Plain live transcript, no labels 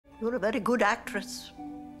You're a very good actress.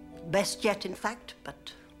 Best yet, in fact,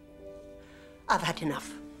 but I've had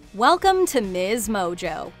enough. Welcome to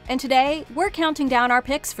MsMojo, and today we're counting down our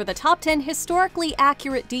picks for the top 10 historically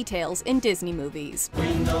accurate details in Disney movies.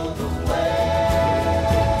 We know the way.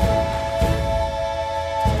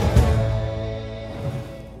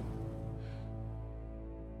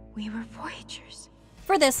 We were voyagers.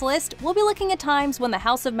 For this list, we'll be looking at times when the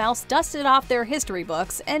House of Mouse dusted off their history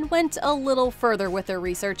books and went a little further with their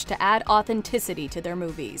research to add authenticity to their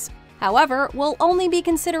movies. However, we'll only be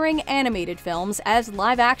considering animated films, as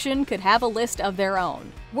live action could have a list of their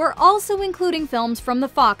own. We're also including films from the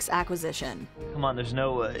Fox acquisition. Come on, there's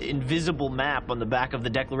no invisible map on the back of the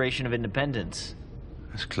Declaration of Independence.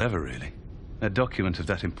 That's clever, really. A document of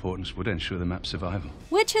that importance would ensure the map's survival.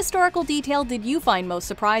 Which historical detail did you find most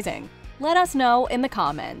surprising? Let us know in the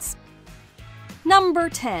comments. Number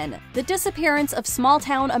 10. The disappearance of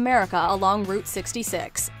small-town America along Route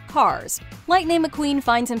 66. Cars. Lightning McQueen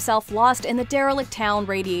finds himself lost in the derelict town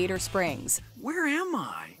Radiator Springs. Where am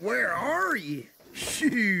I? Where are you?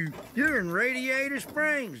 Shoot, you're in Radiator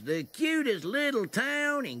Springs, the cutest little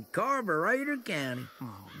town in Carburetor County.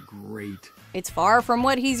 Oh, great. It's far from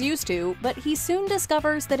what he's used to, but he soon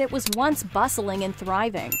discovers that it was once bustling and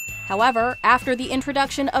thriving. However, after the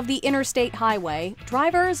introduction of the interstate highway,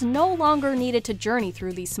 drivers no longer needed to journey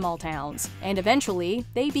through these small towns, and eventually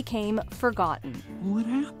they became forgotten. What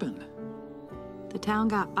happened? The town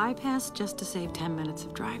got bypassed just to save 10 minutes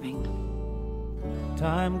of driving.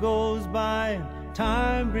 Time goes by,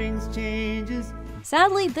 time brings changes.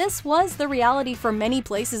 Sadly, this was the reality for many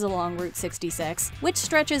places along Route 66, which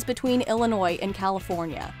stretches between Illinois and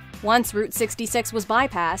California. Once Route 66 was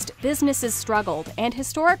bypassed, businesses struggled, and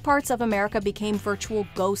historic parts of America became virtual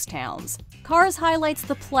ghost towns. Cars highlights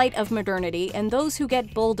the plight of modernity and those who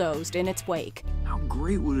get bulldozed in its wake. How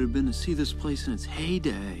great would it have been to see this place in its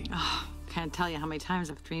heyday? Oh, can't tell you how many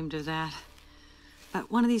times I've dreamed of that.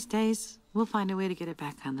 But one of these days, we'll find a way to get it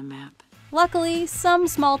back on the map. Luckily, some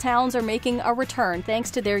small towns are making a return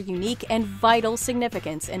thanks to their unique and vital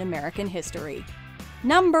significance in American history.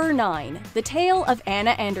 Number 9. The Tale of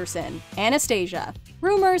Anna Anderson, Anastasia.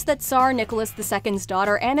 Rumors that Tsar Nicholas II's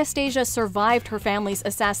daughter Anastasia survived her family's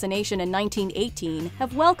assassination in 1918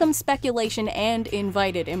 have welcomed speculation and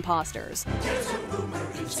invited imposters. There's a rumor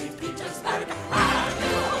in St. Petersburg. Have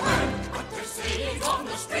you heard what they're saying on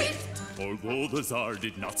the street? Although the Tsar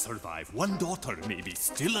did not survive, one daughter may be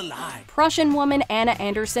still alive. Prussian woman Anna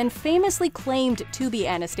Anderson famously claimed to be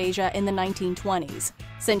Anastasia in the 1920s.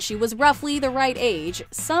 Since she was roughly the right age,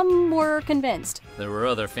 some were convinced. There were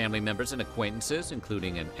other family members and acquaintances,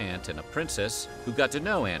 including an aunt and a princess, who got to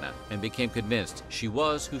know Anna and became convinced she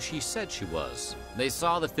was who she said she was. They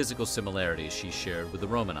saw the physical similarities she shared with the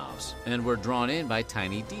Romanovs and were drawn in by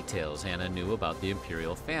tiny details Anna knew about the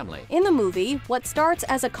imperial family. In the movie, what starts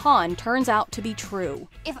as a con turns out to be true.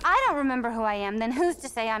 If I don't remember who I am, then who's to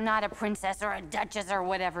say I'm not a princess or a duchess or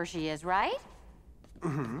whatever she is, right?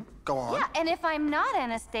 Go on. Yeah, and if I'm not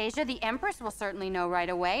Anastasia, the Empress will certainly know right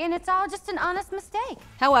away, and it's all just an honest mistake.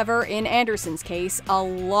 However, in Anderson's case, a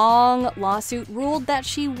long lawsuit ruled that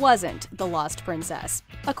she wasn't the lost princess.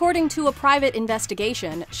 According to a private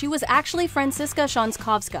investigation, she was actually Franziska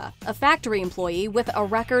Shanskowska, a factory employee with a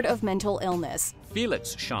record of mental illness.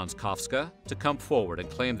 Felix Shanskowska to come forward and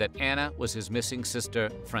claim that Anna was his missing sister,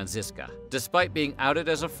 Franziska. Despite being outed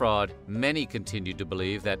as a fraud, many continued to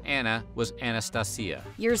believe that Anna was Anastasia.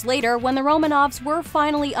 Years later, when the Romanovs were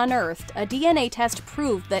finally unearthed, a DNA test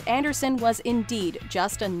proved that Anderson was indeed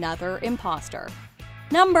just another imposter.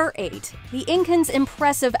 Number 8. The Incans'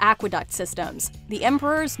 impressive aqueduct systems. The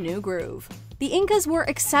Emperor's New Groove. The Incas were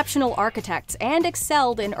exceptional architects and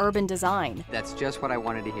excelled in urban design. That's just what I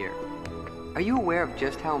wanted to hear. Are you aware of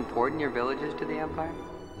just how important your village is to the Empire?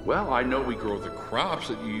 Well, I know we grow the crops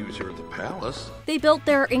that you use here at the palace. They built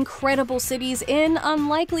their incredible cities in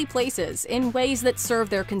unlikely places in ways that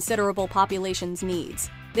served their considerable population's needs.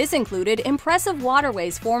 This included impressive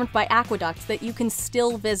waterways formed by aqueducts that you can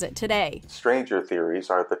still visit today. Stranger theories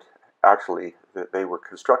are that they were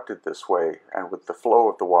constructed this way, and with the flow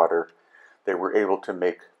of the water, they were able to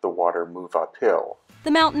make the water move uphill. The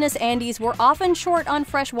mountainous Andes were often short on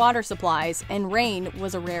fresh water supplies, and rain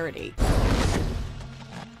was a rarity.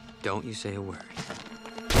 Don't you say a word.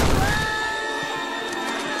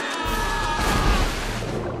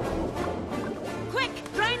 Quick,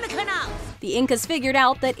 drain the canals! The Incas figured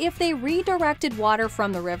out that if they redirected water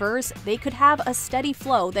from the rivers, they could have a steady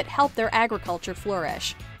flow that helped their agriculture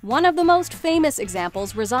flourish. One of the most famous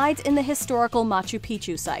examples resides in the historical Machu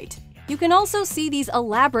Picchu site. You can also see these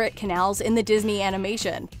elaborate canals in the Disney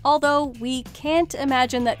animation, although we can't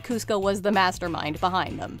imagine that Cusco was the mastermind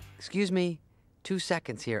behind them. Excuse me, 2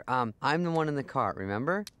 seconds here. I'm the one in the car,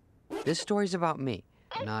 remember? This story's about me,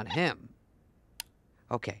 not him.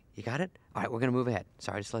 Okay, you got it? All right, we're gonna move ahead.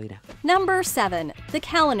 Sorry to slow you down. Number 7. The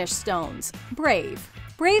Callanish Stones. Brave.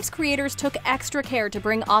 Brave's creators took extra care to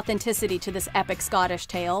bring authenticity to this epic Scottish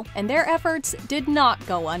tale, and their efforts did not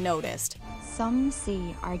go unnoticed. Some say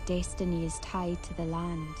our destiny is tied to the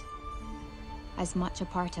land, as much a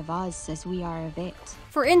part of us as we are of it.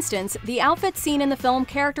 For instance, the outfits seen in the film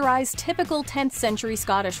characterize typical 10th century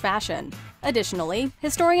Scottish fashion. Additionally,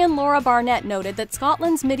 historian Laura Barnett noted that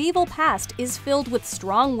Scotland's medieval past is filled with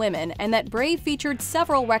strong women and that Brave featured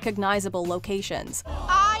several recognizable locations.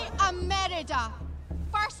 I am Merida,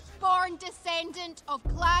 firstborn descendant of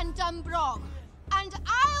Clan Dunbrog, and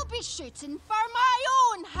I'll be shooting for my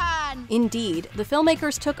own hand. Indeed, the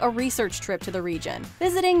filmmakers took a research trip to the region,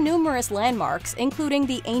 visiting numerous landmarks, including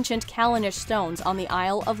the ancient Callanish stones on the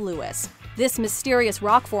Isle of Lewis. This mysterious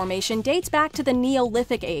rock formation dates back to the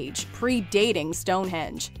Neolithic age, predating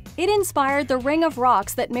Stonehenge. It inspired the ring of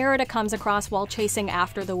rocks that Merida comes across while chasing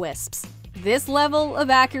after the wisps. This level of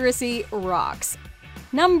accuracy rocks.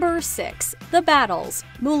 Number 6. The Battles.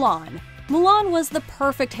 Mulan. Mulan was the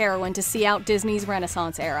perfect heroine to see out Disney's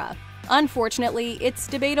Renaissance era. Unfortunately, it's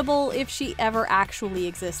debatable if she ever actually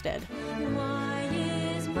existed.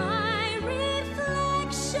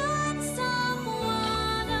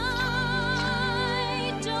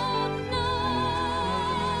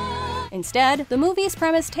 Instead, the movie's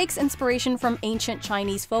premise takes inspiration from ancient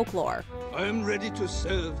Chinese folklore. I am ready to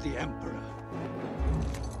serve the Emperor.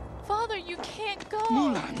 Father, you can't go.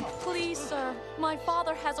 Mulan. Please, sir. My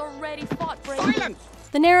father has already fought brave. Silence!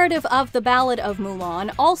 The narrative of The Ballad of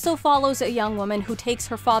Mulan also follows a young woman who takes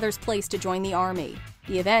her father's place to join the army.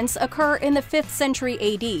 The events occur in the 5th century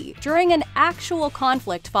AD, during an actual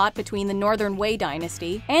conflict fought between the Northern Wei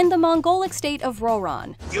dynasty and the Mongolic state of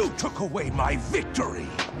Roran. You took away my victory!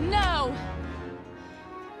 No!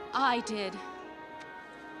 I did.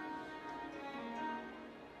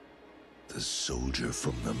 The soldier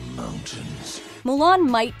from the mountains. Mulan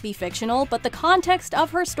might be fictional, but the context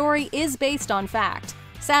of her story is based on fact.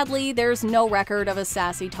 Sadly, there's no record of a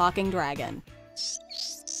sassy talking dragon.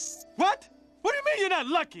 What? What do you mean you're not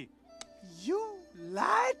lucky? You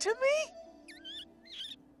lied to me?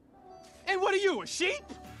 And what are you, a sheep?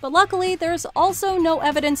 But luckily, there's also no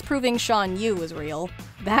evidence proving Shan Yu was real.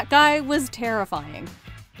 That guy was terrifying.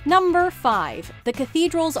 Number 5. The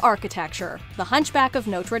Cathedral's Architecture. The Hunchback of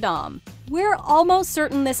Notre Dame. We're almost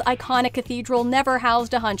certain this iconic cathedral never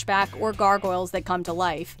housed a hunchback or gargoyles that come to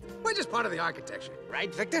life. We're just part of the architecture,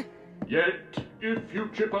 right, Victor? Yet, if you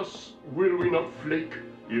chip us, will we not flake?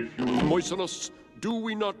 If you moisten us, do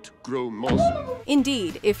we not grow moss?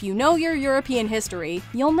 Indeed, if you know your European history,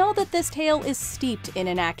 you'll know that this tale is steeped in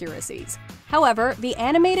inaccuracies. However, the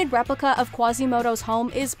animated replica of Quasimodo's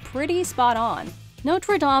home is pretty spot on.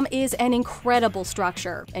 Notre Dame is an incredible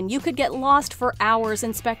structure, and you could get lost for hours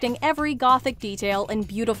inspecting every Gothic detail and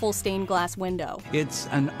beautiful stained glass window. It's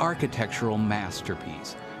an architectural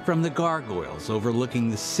masterpiece, from the gargoyles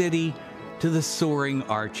overlooking the city to the soaring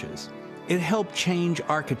arches. It helped change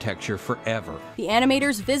architecture forever. The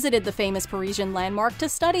animators visited the famous Parisian landmark to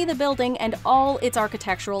study the building and all its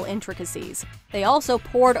architectural intricacies. They also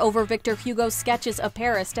pored over Victor Hugo's sketches of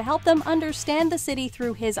Paris to help them understand the city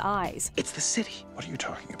through his eyes. It's the city. What are you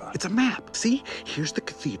talking about? It's a map. See? Here's the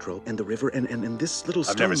cathedral and the river and this little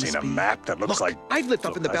stone. I've never seen a map that looks like... I've lived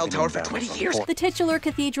up in the bell tower for 20 years. The titular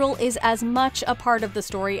cathedral is as much a part of the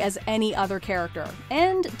story as any other character,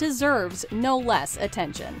 and deserves no less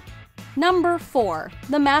attention. Number 4.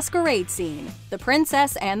 The Masquerade Scene. The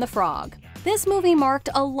Princess and the Frog. This movie marked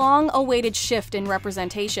a long-awaited shift in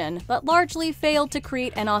representation, but largely failed to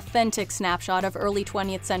create an authentic snapshot of early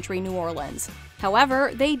 20th century New Orleans.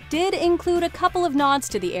 However, they did include a couple of nods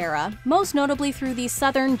to the era, most notably through the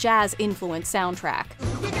Southern jazz-influenced soundtrack.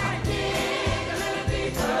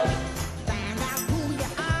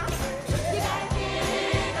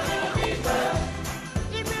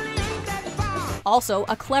 Also,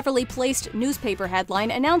 a cleverly placed newspaper headline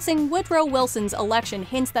announcing Woodrow Wilson's election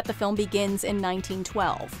hints that the film begins in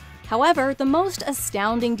 1912. However, the most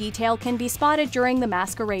astounding detail can be spotted during the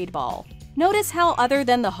masquerade ball. Notice how, other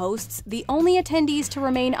than the hosts, the only attendees to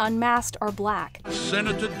remain unmasked are black.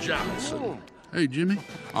 Senator Johnson. Hey, Jimmy.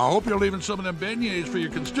 I hope you're leaving some of them beignets for your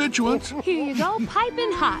constituents. Here you go,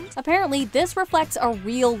 piping hot. Apparently, this reflects a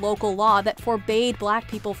real local law that forbade black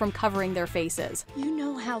people from covering their faces. You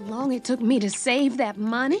know how long it took me to save that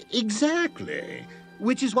money? Exactly.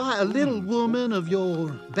 Which is why a little woman of your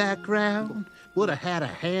background would have had her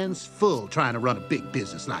hands full trying to run a big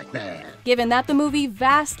business like that. Given that the movie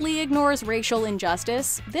vastly ignores racial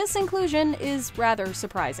injustice, this inclusion is rather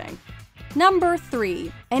surprising. Number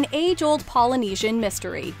 3. An age-old Polynesian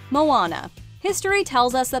mystery, Moana. History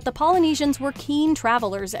tells us that the Polynesians were keen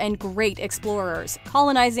travelers and great explorers,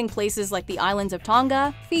 colonizing places like the islands of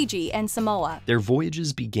Tonga, Fiji, and Samoa. Their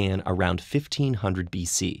voyages began around 1500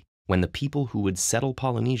 BC, when the people who would settle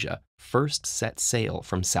Polynesia first set sail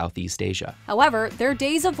from Southeast Asia. However, their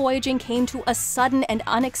days of voyaging came to a sudden and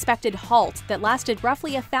unexpected halt that lasted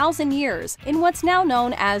roughly 1,000 years in what's now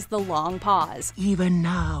known as the Long Pause. Even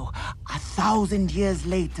now, 1,000 years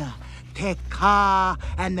later, Te Ka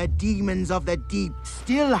and the demons of the deep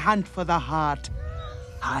still hunt for the heart,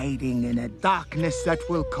 hiding in a darkness that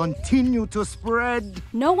will continue to spread.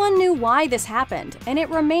 No one knew why this happened, and it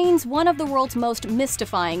remains one of the world's most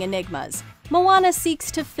mystifying enigmas. Moana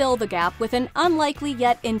seeks to fill the gap with an unlikely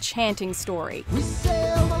yet enchanting story. We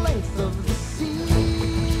sail the length of the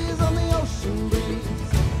seas on the ocean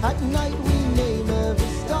breeze. At night we name every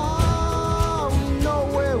star. We know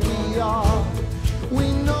where we are.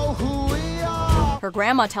 We know who we are. Her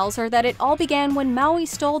grandma tells her that it all began when Maui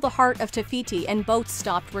stole the heart of Te Fiti and boats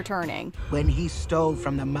stopped returning. When he stole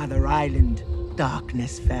from the mother island,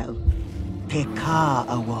 darkness fell. Te Ka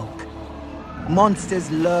awoke.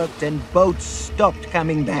 Monsters lurked and boats stopped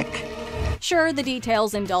coming back. Sure, the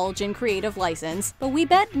details indulge in creative license, but we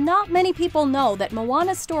bet not many people know that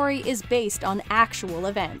Moana's story is based on actual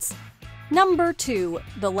events. Number 2.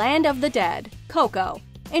 The Land of the Dead, Coco.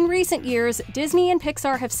 In recent years, Disney and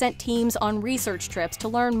Pixar have sent teams on research trips to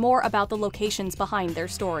learn more about the locations behind their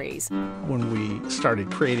stories. When we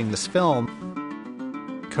started creating this film,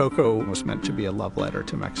 Coco was meant to be a love letter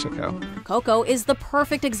to Mexico. Coco is the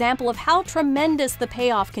perfect example of how tremendous the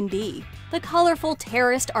payoff can be. The colorful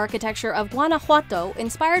terraced architecture of Guanajuato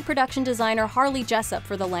inspired production designer Harley Jessup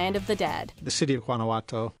for The Land of the Dead. The city of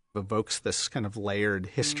Guanajuato evokes this kind of layered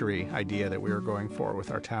history idea that we were going for with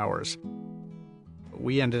our towers.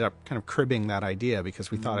 We ended up kind of cribbing that idea because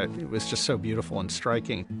we thought it was just so beautiful and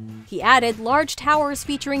striking. He added large towers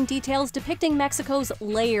featuring details depicting Mexico's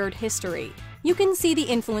layered history. You can see the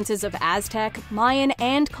influences of Aztec, Mayan,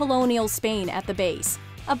 and colonial Spain at the base.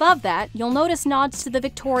 Above that, you'll notice nods to the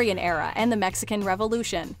Victorian era and the Mexican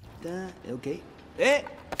Revolution. Okay. Eh!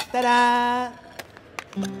 Ta-da!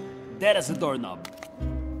 That is a doorknob.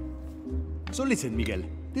 So listen, Miguel.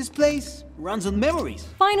 This place runs on memories.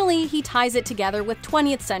 Finally, he ties it together with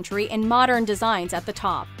 20th century and modern designs at the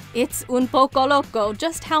top. It's un poco loco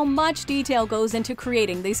just how much detail goes into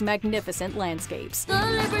creating these magnificent landscapes. The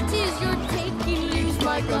liberties you're taking leaves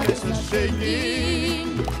my guts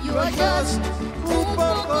shaking. You are just un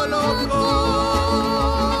poco loco.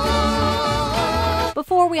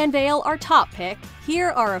 Before we unveil our top pick,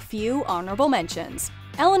 here are a few honorable mentions.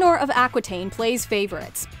 Eleanor of Aquitaine plays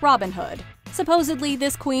favorites, Robin Hood. Supposedly,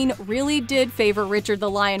 this queen really did favor Richard the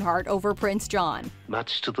Lionheart over Prince John.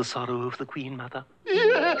 Much to the sorrow of the Queen, Mother.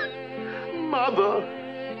 Yeah, Mother.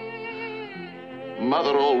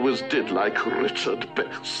 Mother always did like Richard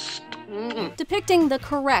best. Depicting the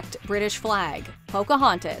correct British flag,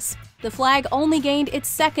 Pocahontas. The flag only gained its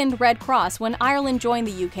second Red Cross when Ireland joined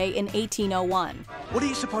the UK in 1801. What do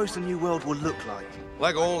you suppose the new world will look like?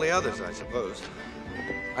 Like all the others, I suppose.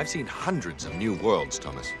 I've seen hundreds of new worlds,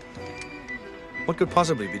 Thomas. What could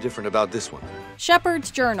possibly be different about this one? Shepard's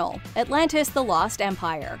Journal, Atlantis the Lost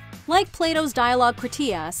Empire. Like Plato's dialogue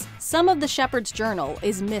Critias, some of the Shepherd's Journal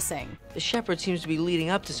is missing. The shepherd seems to be leading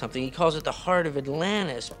up to something. He calls it the heart of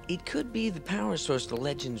Atlantis. It could be the power source the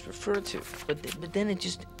legends refer to, but then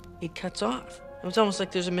it cuts off. It's almost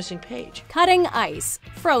like there's a missing page. Cutting Ice,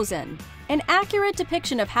 Frozen. An accurate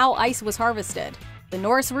depiction of how ice was harvested. The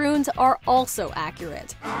Norse runes are also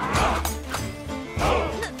accurate.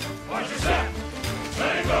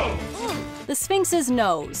 The Sphinx's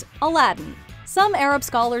Nose, Aladdin. Some Arab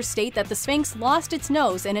scholars state that the Sphinx lost its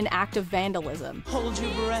nose in an act of vandalism. Hold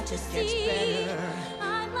your breath, it gets better.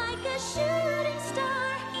 I'm like a shooting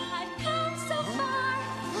star. I've come so far.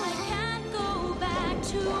 I can't go back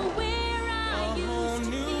to where I used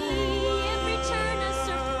to be. Every turn a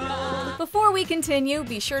surprise. Before we continue,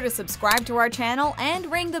 be sure to subscribe to our channel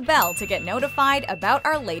and ring the bell to get notified about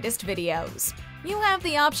our latest videos. You have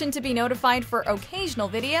the option to be notified for occasional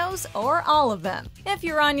videos or all of them. If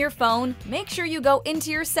you're on your phone, make sure you go into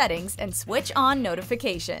your settings and switch on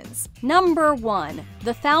notifications. Number 1.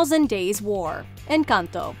 The Thousand Days War,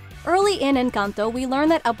 Encanto. Early in Encanto, we learn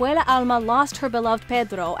that Abuela Alma lost her beloved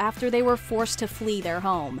Pedro after they were forced to flee their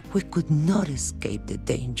home. We could not escape the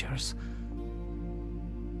dangers.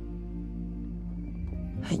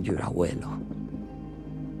 and your abuelo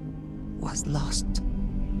was lost.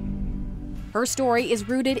 Her story is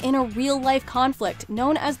rooted in a real-life conflict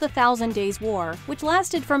known as the Thousand Days War, which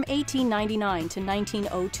lasted from 1899 to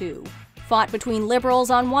 1902. Fought between liberals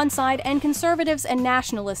on one side and conservatives and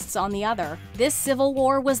nationalists on the other. This civil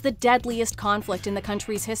war was the deadliest conflict in the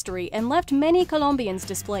country's history and left many Colombians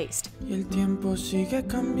displaced. Y el tiempo sigue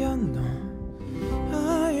cambiando.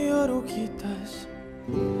 Ay, oruguitas,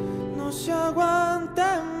 no se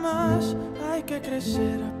aguante más. Hay que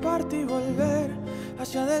crecer, aparte y volver.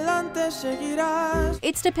 Hacia adelante seguirás.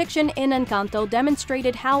 Its depiction in Encanto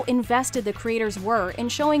demonstrated how invested the creators were in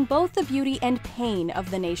showing both the beauty and pain of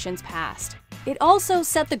the nation's past. It also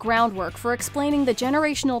set the groundwork for explaining the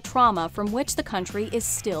generational trauma from which the country is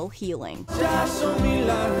still healing. Ya son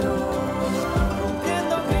milagros,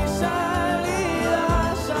 rompiendo crisalidas.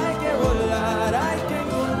 Hay que volar, hay que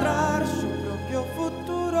encontrar su propio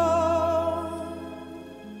futuro.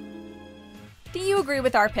 Do you agree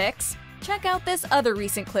with our picks? Check out this other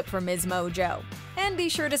recent clip from MsMojo. And be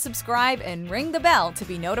sure to subscribe and ring the bell to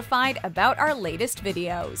be notified about our latest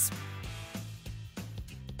videos.